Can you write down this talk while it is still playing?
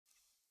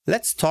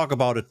Let's talk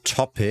about a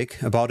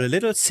topic, about a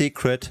little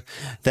secret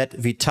that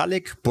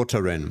Vitalik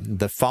Buterin,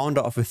 the founder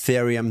of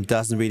Ethereum,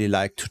 doesn't really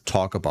like to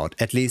talk about,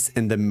 at least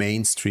in the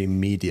mainstream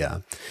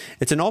media.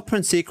 It's an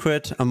open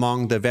secret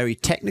among the very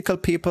technical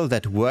people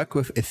that work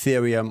with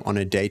Ethereum on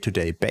a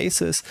day-to-day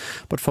basis,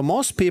 but for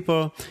most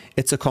people,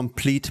 it's a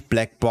complete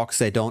black box.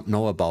 They don't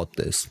know about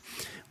this.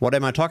 What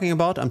am I talking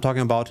about? I'm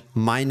talking about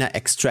Miner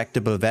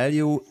Extractable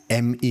Value,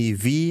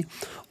 MEV,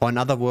 or in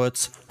other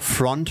words,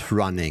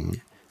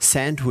 front-running.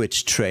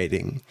 Sandwich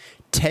trading,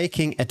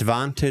 taking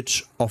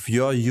advantage of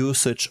your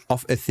usage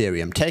of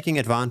Ethereum, taking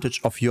advantage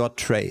of your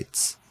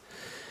trades.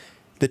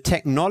 The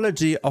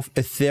technology of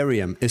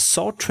Ethereum is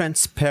so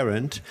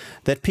transparent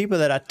that people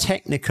that are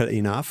technical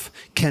enough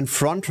can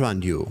front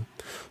run you.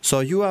 So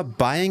you are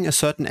buying a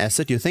certain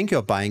asset, you think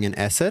you're buying an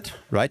asset,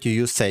 right? You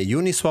use, say,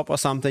 Uniswap or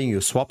something,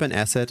 you swap an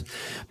asset,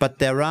 but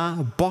there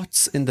are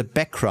bots in the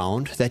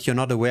background that you're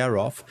not aware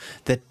of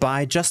that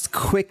buy just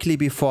quickly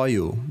before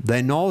you.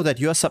 They know that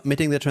you're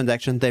submitting the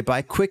transaction, they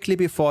buy quickly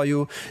before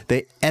you,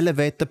 they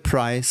elevate the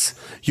price,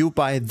 you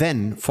buy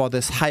then for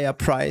this higher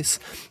price,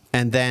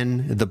 and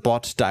then the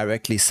bot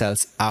directly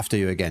sells after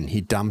you again.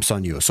 He dumps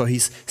on you. So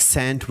he's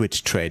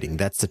sandwich trading.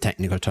 That's the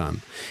technical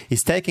term.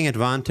 He's taking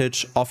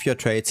advantage of your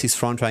trades. He's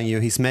front-running you.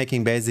 He's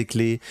making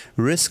basically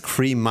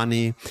risk-free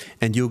money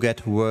and you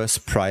get worse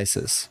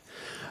prices.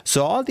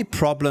 So all the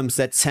problems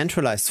that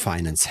centralized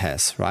finance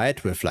has,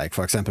 right, with like,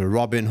 for example,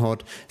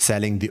 Robinhood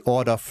selling the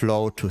order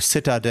flow to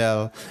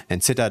Citadel,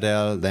 and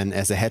Citadel then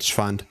as a hedge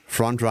fund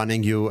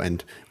front-running you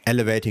and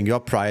elevating your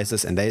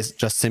prices, and they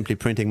just simply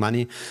printing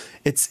money.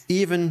 It's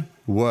even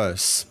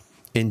worse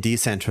in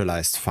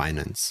decentralized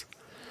finance.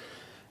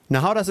 Now,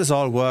 how does this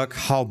all work?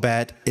 How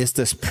bad is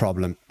this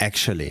problem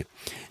actually?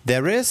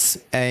 There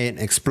is an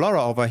explorer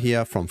over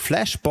here from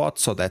Flashbot,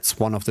 so that's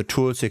one of the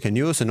tools you can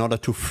use in order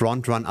to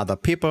front run other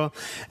people,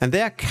 and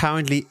they are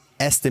currently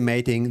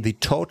estimating the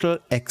total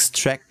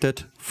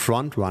extracted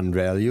front run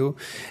value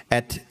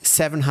at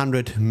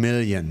 700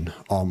 million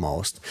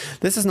almost.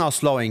 This is now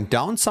slowing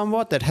down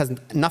somewhat. That has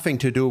nothing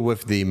to do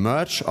with the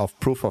merge of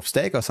proof of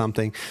stake or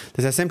something.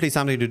 This has simply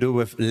something to do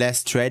with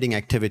less trading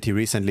activity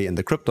recently in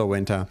the crypto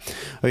winter.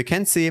 You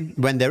can see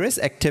when there is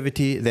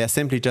activity, they're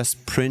simply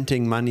just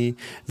printing money.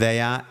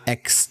 They are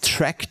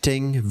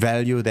extracting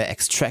value. They're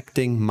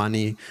extracting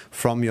money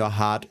from your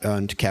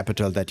hard-earned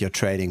capital that you're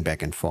trading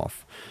back and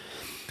forth.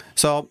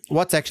 So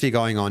what's actually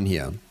going on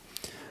here?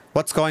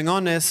 What's going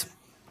on is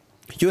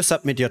you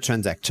submit your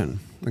transaction,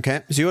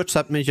 okay? So you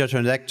submit your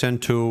transaction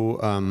to,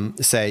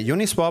 say,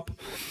 Uniswap,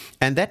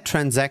 and that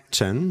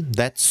transaction,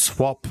 that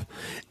swap,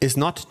 is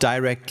not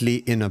directly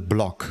in a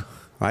block,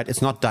 right?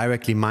 It's not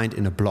directly mined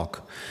in a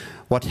block.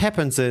 What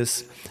happens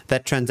is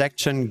that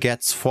transaction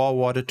gets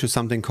forwarded to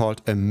something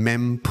called a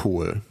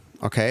mempool,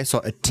 okay? So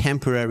a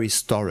temporary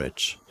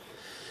storage.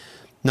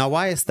 Now,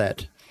 why is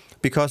that?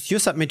 Because you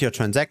submit your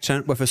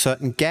transaction with a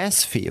certain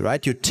gas fee,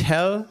 right? You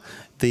tell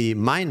the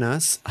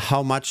miners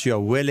how much you're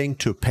willing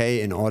to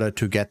pay in order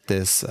to get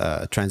this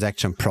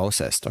transaction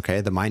processed,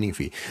 okay? The mining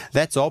fee.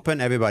 That's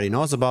open, everybody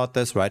knows about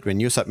this, right? When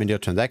you submit your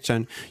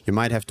transaction, you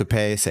might have to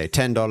pay, say,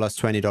 $10,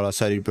 $20,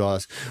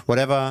 $30,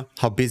 whatever,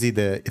 how busy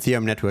the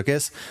Ethereum network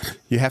is.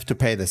 You have to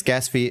pay this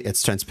gas fee,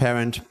 it's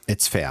transparent,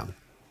 it's fair.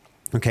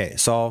 Okay,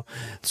 so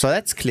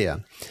that's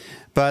clear.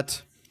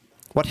 But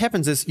what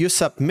happens is you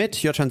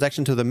submit your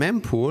transaction to the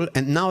mempool,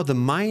 and now the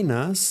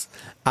miners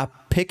are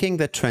picking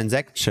the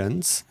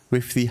transactions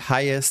with the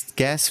highest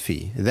gas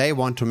fee. They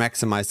want to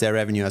maximize their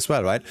revenue as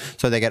well, right?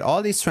 So they get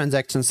all these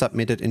transactions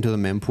submitted into the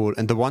mempool,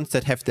 and the ones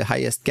that have the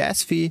highest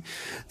gas fee,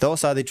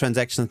 those are the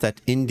transactions that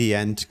in the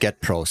end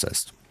get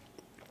processed.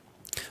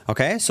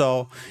 Okay,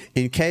 so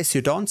in case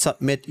you don't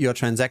submit your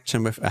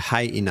transaction with a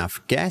high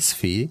enough gas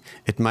fee,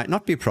 it might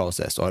not be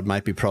processed, or it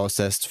might be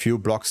processed few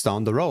blocks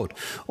down the road,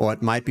 or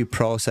it might be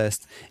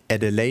processed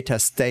at a later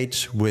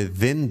stage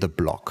within the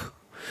block.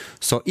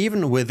 So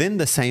even within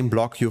the same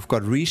block, you've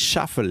got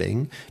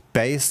reshuffling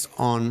based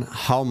on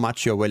how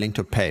much you're willing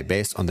to pay,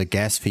 based on the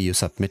gas fee you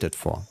submitted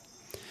for.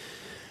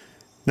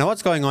 Now,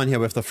 what's going on here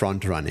with the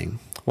front running?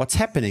 What's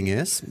happening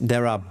is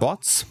there are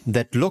bots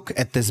that look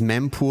at this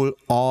mempool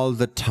all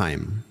the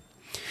time.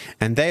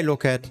 And they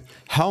look at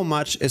how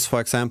much is, for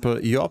example,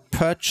 your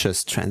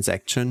purchase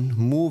transaction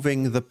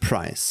moving the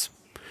price.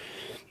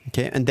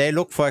 Okay, and they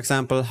look, for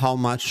example, how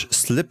much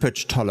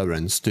slippage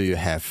tolerance do you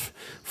have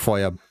for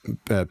your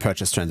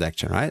purchase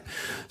transaction, right?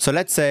 So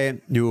let's say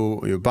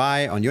you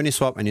buy on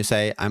Uniswap and you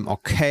say, I'm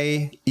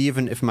okay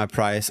even if my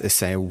price is,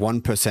 say,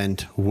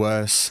 1%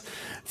 worse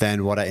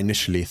than what I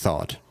initially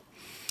thought.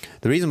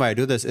 The reason why I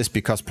do this is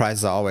because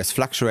prices are always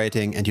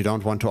fluctuating and you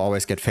don't want to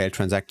always get failed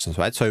transactions,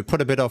 right? So you put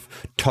a bit of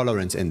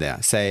tolerance in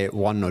there, say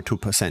 1 or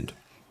 2%.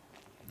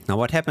 Now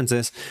what happens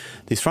is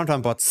these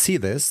front-run bots see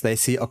this, they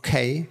see,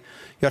 okay,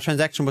 your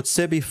transaction would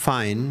still be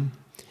fine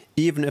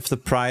even if the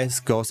price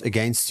goes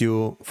against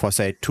you for,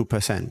 say,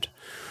 2%.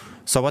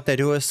 So what they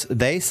do is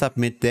they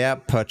submit their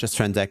purchase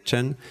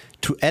transaction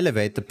to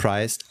elevate the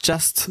price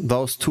just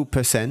those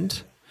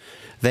 2%.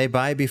 They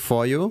buy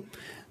before you.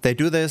 They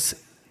do this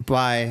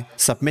by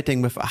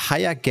submitting with a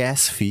higher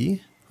gas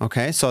fee.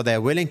 Okay, so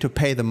they're willing to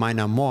pay the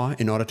miner more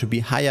in order to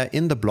be higher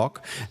in the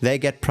block. They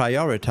get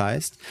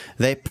prioritized.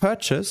 They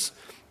purchase.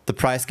 The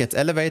price gets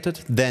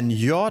elevated. Then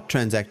your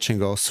transaction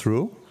goes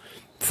through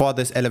for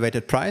this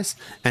elevated price.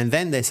 And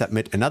then they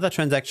submit another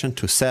transaction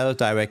to sell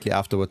directly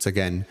afterwards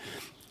again.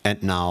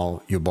 And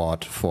now you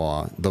bought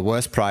for the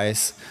worst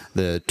price,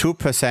 the 2%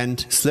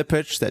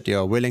 slippage that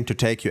you're willing to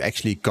take, you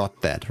actually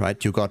got that,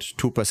 right? You got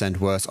 2%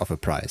 worse of a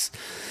price.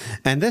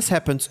 And this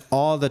happens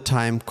all the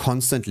time,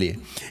 constantly.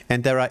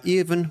 And there are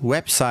even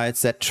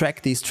websites that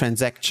track these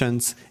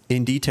transactions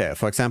in detail.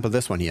 For example,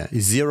 this one here,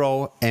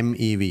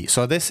 0MEV.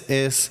 So this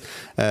is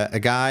a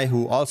guy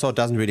who also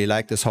doesn't really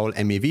like this whole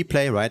MEV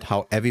play, right?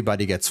 How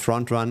everybody gets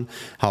front run,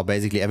 how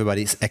basically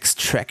everybody is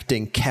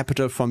extracting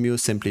capital from you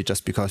simply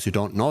just because you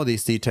don't know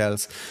these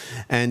details.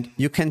 And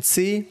you can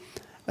see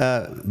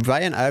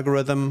via an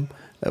algorithm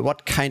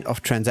what kind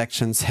of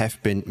transactions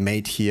have been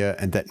made here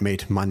and that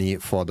made money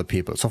for the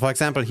people. So for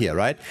example here,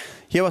 right?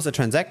 Here was a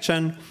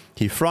transaction,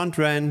 he front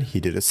ran,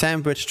 he did a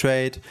sandwich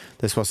trade,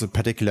 this was a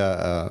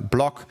particular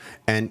block,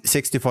 and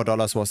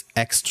 $64 was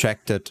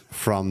extracted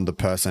from the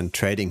person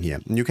trading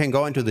here. And you can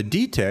go into the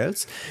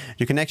details,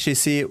 you can actually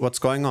see what's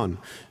going on.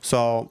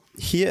 So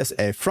here is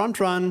a front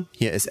run,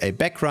 here is a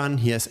back run,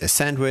 here's a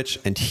sandwich,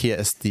 and here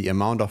is the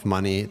amount of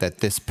money that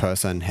this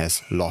person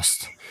has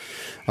lost.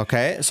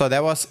 Okay, so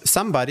there was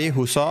somebody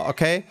who saw,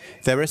 okay,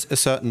 there is a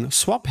certain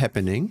swap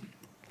happening,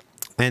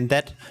 and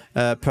that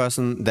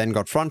person then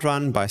got front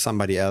run by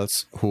somebody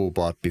else who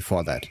bought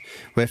before that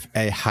with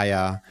a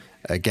higher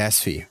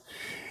gas fee.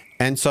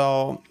 And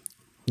so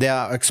there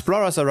are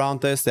explorers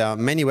around this, there are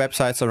many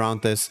websites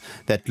around this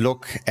that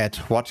look at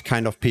what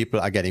kind of people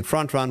are getting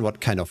front run,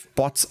 what kind of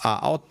bots are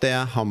out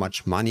there, how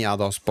much money are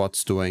those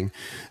bots doing.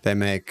 They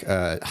make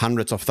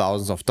hundreds of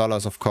thousands of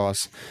dollars, of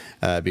course,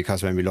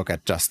 because when we look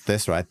at just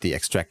this, right, the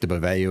extractable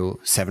value,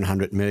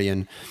 700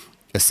 million,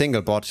 a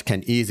single bot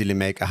can easily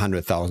make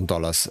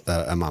 $100,000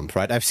 a month,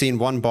 right? I've seen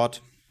one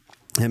bot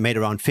that made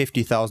around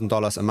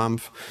 $50,000 a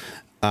month.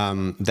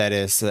 That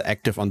is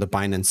active on the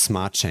Binance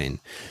Smart Chain.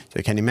 So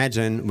you can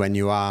imagine when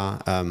you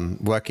are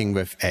working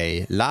with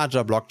a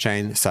larger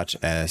blockchain such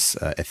as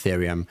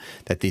Ethereum,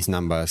 that these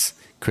numbers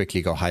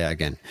quickly go higher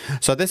again.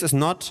 So this is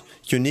not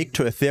unique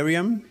to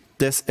Ethereum.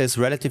 This is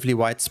relatively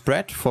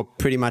widespread for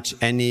pretty much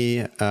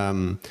any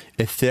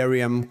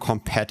Ethereum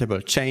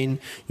compatible chain.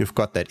 You've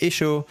got that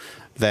issue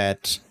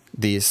that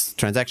these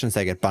transactions,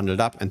 they get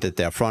bundled up and that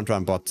there are front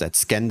run bots that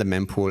scan the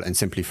mempool and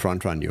simply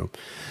front run you.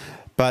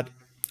 But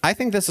I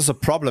think this is a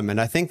problem,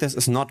 and I think this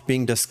is not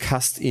being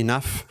discussed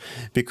enough,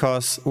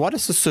 because what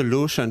is the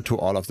solution to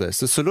all of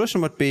this? The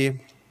solution would be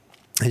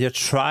you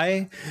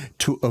try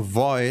to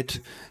avoid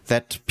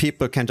that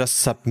people can just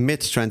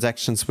submit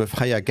transactions with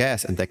higher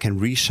gas and they can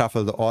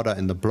reshuffle the order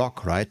in the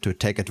block, right, to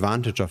take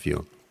advantage of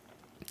you.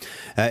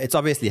 It's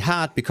obviously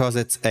hard because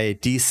it's a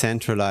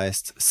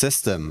decentralized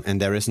system and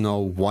there is no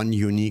one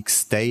unique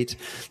state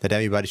that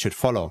everybody should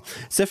follow.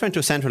 It's different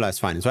to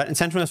centralized finance, right? In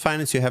centralized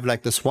finance, you have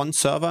like this one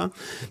server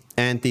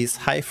and these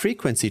high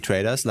frequency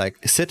traders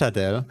like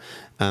Citadel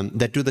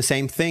that do the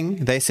same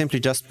thing. They simply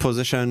just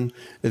position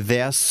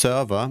their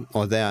server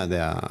or their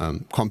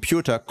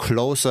computer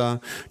closer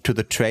to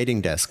the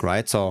trading desk,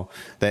 right? So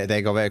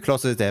they go very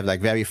close to it. They have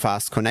like very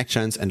fast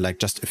connections and like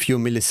just a few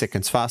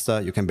milliseconds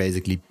faster, you can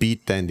basically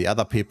beat then the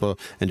other people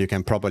and you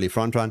can properly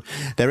front run.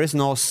 There is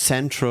no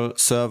central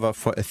server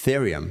for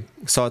Ethereum.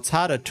 So it's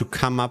harder to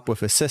come up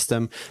with a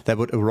system that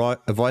would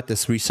avoid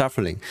this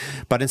reshuffling.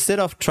 But instead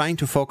of trying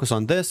to focus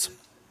on this,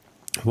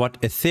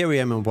 what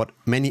Ethereum and what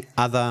many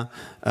other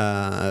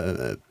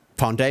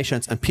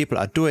foundations and people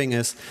are doing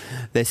is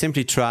they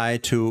simply try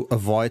to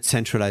avoid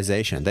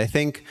centralization. They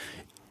think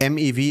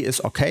MEV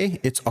is okay.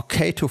 It's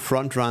okay to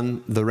front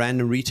run the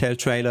random retail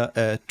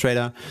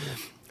trader.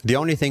 The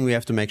only thing we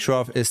have to make sure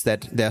of is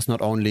that there's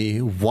not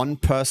only one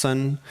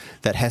person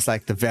that has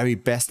like the very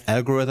best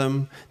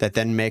algorithm that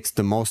then makes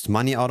the most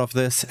money out of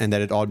this, and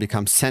that it all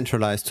becomes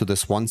centralized to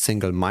this one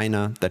single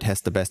miner that has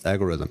the best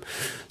algorithm.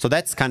 So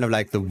that's kind of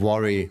like the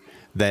worry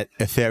that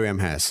Ethereum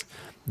has.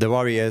 The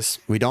worry is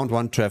we don't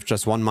want to have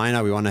just one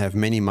miner, we want to have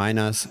many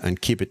miners and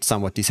keep it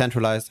somewhat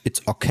decentralized. It's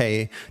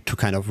okay to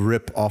kind of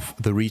rip off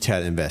the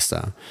retail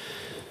investor.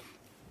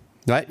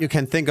 Right? You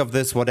can think of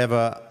this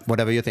whatever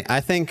you think.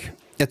 I think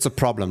it's a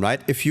problem,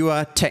 right? If you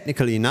are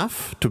technical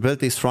enough to build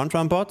these front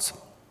run bots,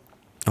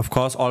 of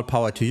course, all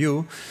power to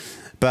you,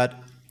 but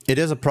it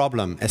is a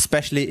problem,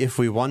 especially if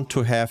we want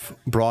to have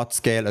broad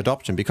scale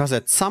adoption, because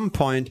at some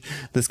point,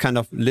 this kind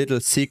of little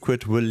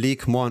secret will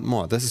leak more and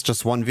more. This is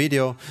just one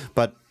video,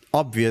 but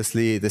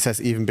obviously this has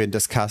even been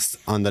discussed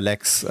on the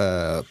Lex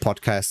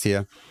podcast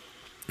here.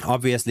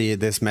 Obviously,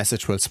 this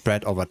message will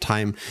spread over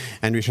time,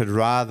 and we should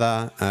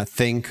rather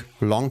think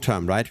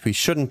long-term, right? We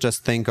shouldn't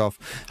just think of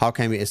how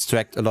can we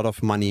extract a lot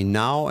of money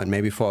now and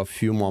maybe for a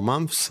few more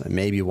months,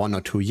 maybe 1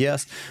 or 2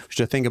 years. We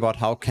should think about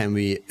how can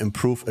we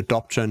improve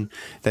adoption,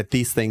 that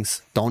these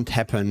things don't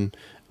happen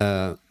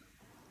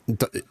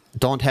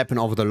don't happen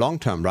over the long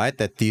term, right?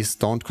 That these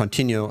don't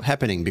continue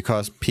happening,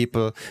 because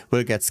people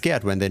will get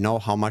scared when they know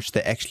how much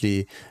they're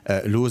actually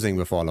losing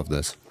with all of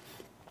this.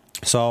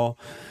 So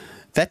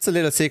that's a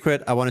little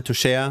secret I wanted to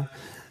share.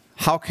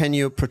 How can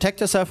you protect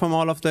yourself from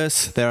all of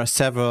this? There are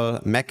several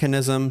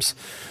mechanisms.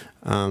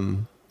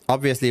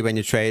 Obviously, when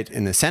you trade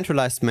in a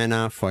centralized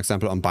manner, for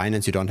example, on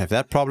Binance, you don't have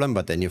that problem,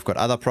 but then you've got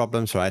other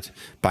problems, right?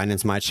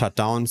 Binance might shut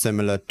down,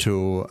 similar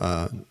to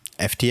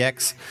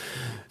FTX.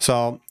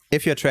 So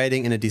if you're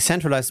trading in a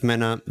decentralized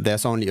manner,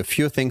 there's only a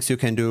few things you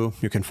can do.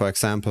 You can, for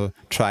example,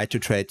 try to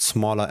trade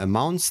smaller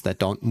amounts that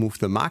don't move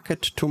the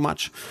market too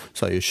much.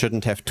 So you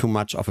shouldn't have too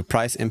much of a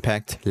price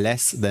impact.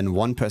 Less than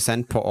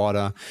 1% per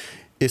order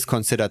is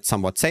considered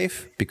somewhat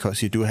safe,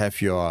 because you do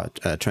have your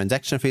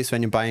transaction fees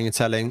when you're buying and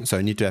selling. So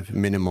you need to have a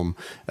minimum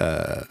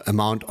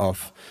amount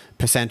of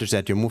percentage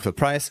that you move the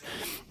price.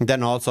 And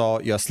then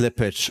also your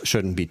slippage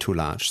shouldn't be too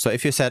large. So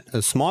if you set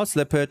a small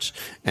slippage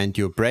and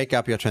you break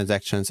up your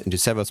transactions into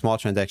several small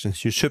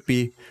transactions, you should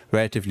be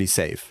relatively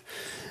safe.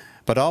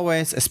 But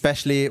always,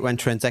 especially when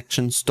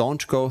transactions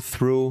don't go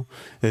through,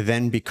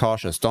 then be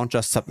cautious. Don't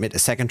just submit a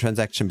second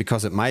transaction,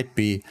 because it might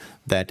be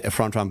that a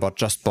front-run bot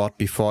just bought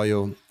before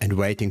you and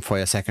waiting for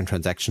your second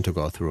transaction to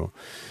go through.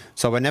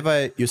 So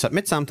whenever you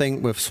submit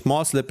something with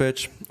small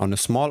slippage on a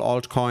small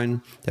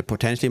altcoin that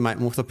potentially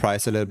might move the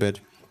price a little bit,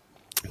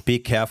 be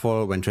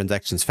careful when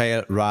transactions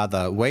fail.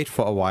 Rather wait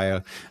for a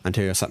while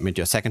until you submit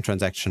your second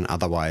transaction.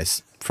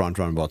 Otherwise,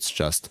 front-run bots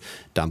just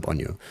dump on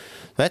you.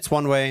 That's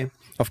one way.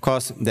 Of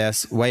course,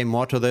 there's way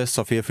more to this,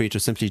 so feel free to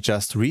simply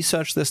just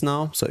research this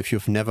now. So if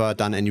you've never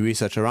done any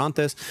research around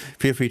this,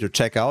 feel free to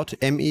check out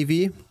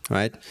MEV,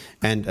 right?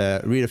 And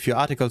read a few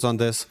articles on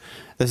this.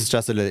 This is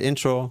just a little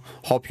intro.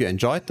 Hope you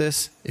enjoyed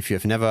this. If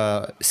you've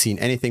never seen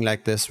anything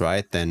like this,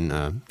 right,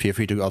 then feel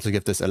free to also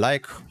give this a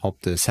like.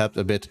 Hope this helped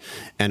a bit.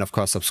 And of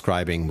course,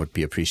 subscribing would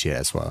be appreciated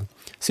as well.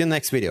 See you in the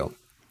next video.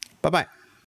 Bye-bye.